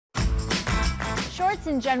Shorts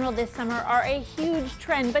in general this summer are a huge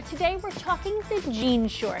trend, but today we're talking the jean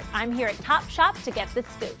short. I'm here at Topshop to get the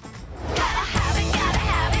scoop.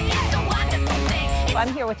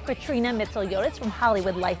 I'm here with Katrina Mitzeliotis from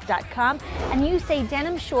HollywoodLife.com, and you say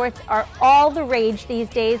denim shorts are all the rage these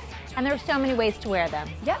days, and there are so many ways to wear them.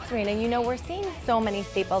 Yes, Rena, you know, we're seeing so many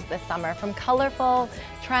staples this summer, from colorful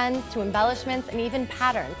trends to embellishments and even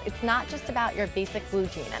patterns. It's not just about your basic blue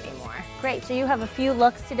jean anymore. Great, so you have a few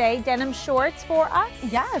looks today, denim shorts for us?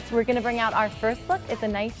 Yes, we're gonna bring out our first look. It's a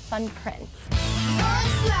nice fun print.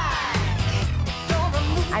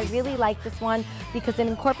 I really like this one because it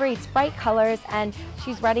incorporates bright colors, and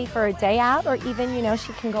she's ready for a day out, or even, you know,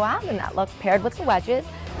 she can go out in that look paired with the wedges.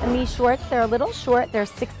 And these shorts, they're a little short, they're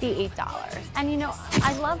 $68. And you know,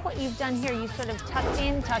 I love what you've done here. You sort of tucked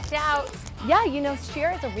in, tucked out. Yeah, you know,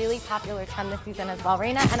 sheer is a really popular trend this season as well,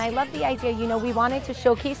 Raina, and I love the idea, you know, we wanted to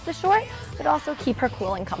showcase the short, but also keep her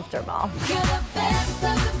cool and comfortable.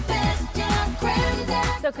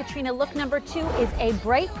 So Katrina, look number 2 is a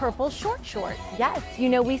bright purple short. Yes, you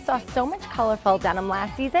know, we saw so much colorful denim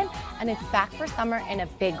last season, and it's back for summer in a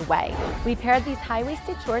big way. We paired these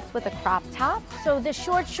high-waisted shorts with a crop top. So the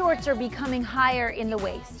shorts are becoming higher in the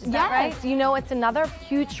waist, is that right? You know, it's another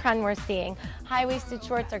huge trend we're seeing. High-waisted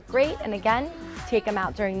shorts are great, and again, take them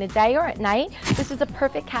out during the day or at night. This is a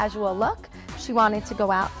perfect casual look. She wanted to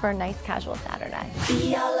go out for a nice casual Saturday.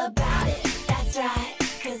 Be all about it, that's right.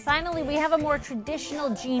 Finally, we have a more traditional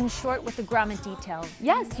jean short with the grommet detail.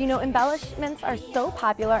 Yes, you know, embellishments are so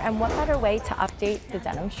popular, and what better way to update the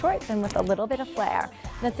denim short than with a little bit of flair?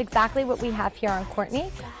 And that's exactly what we have here on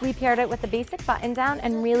Courtney. We paired it with a basic button down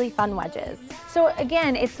and really fun wedges. So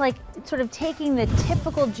again, it's like sort of taking the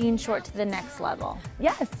typical jean short to the next level.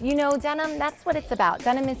 Yes, you know, denim, that's what it's about.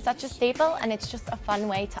 Denim is such a staple, and it's just a fun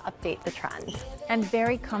way to update the trend. And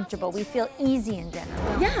very comfortable. We feel easy in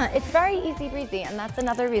denim. Yeah, it's very easy breezy, and that's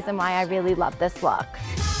another reason why I really love this look.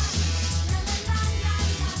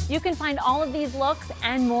 You can find all of these looks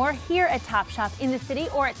and more here at Topshop in the city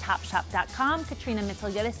or at Topshop.com. Katrina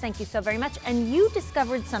Mitzeliotis, thank you so very much. And you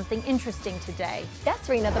discovered something interesting today. Yes,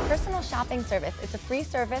 Rena, the personal shopping service. It's a free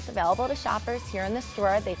service available to shoppers here in the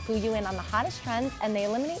store. They clue you in on the hottest trends, and they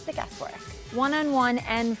eliminate the guesswork. One-on-one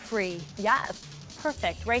and free. Yes.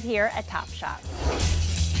 Perfect, right here at Topshop.